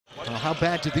how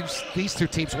bad do these two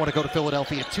teams want to go to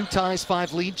Philadelphia? 2 ties,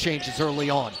 5 lead changes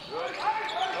early on.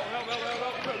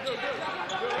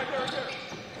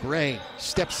 Gray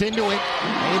steps into it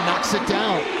and knocks it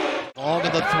down. Long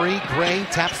of the 3, Gray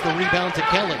taps the rebound to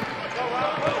Kelly.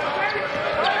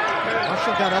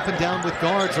 Marshall got up and down with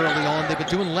guards early on. They've been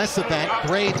doing less of that.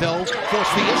 Gray, though,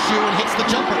 forced the issue and hits the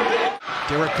jumper.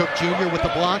 Derek Cook Jr. with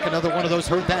the block, another one of those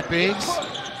hurt that bigs.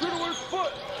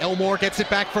 Elmore gets it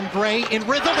back from Gray in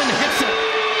rhythm and hits it.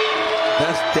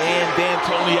 That's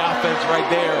D'Antoni offense right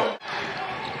there.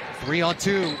 3 on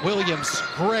 2, Williams,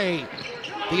 Gray.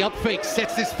 The up fake,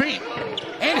 sets his feet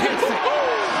and hits it.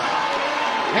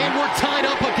 And we're tied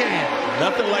up again.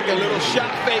 Nothing like a little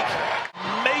shot fake.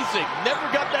 Amazing. Never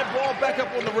got that ball back up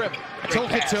on the rim.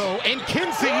 Toe-to-toe, and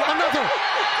Kinsey, another.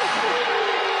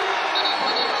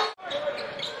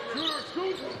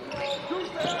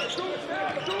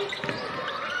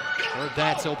 Third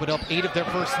that's opened up 8 of their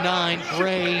first 9.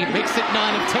 Gray makes it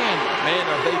 9 of 10. Man,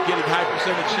 are they getting high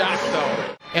percentage shots,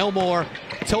 though. Elmore,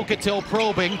 toe-to-toe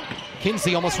probing.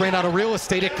 Kinsey almost ran out of real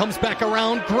estate. It comes back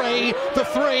around. Gray, the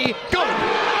 3, good.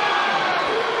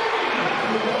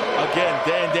 Again,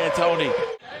 D'Antoni.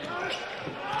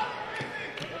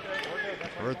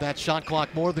 Heard that shot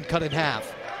clock more than cut in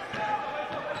half.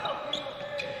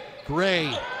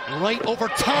 Gray, right over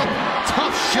top.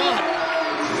 Tough shot.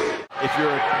 If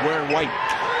you're wearing white.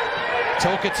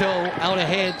 Toe-to-toe out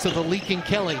ahead to the leaking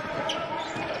Kelly.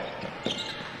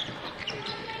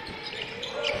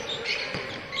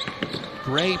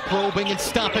 Gray probing and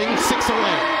stopping, 6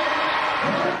 away.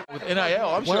 With NIL,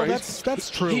 I'm sure that's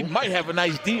true. He might have a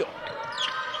nice deal.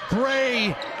 Gray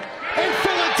and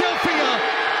Philadelphia,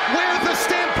 where the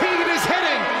stamp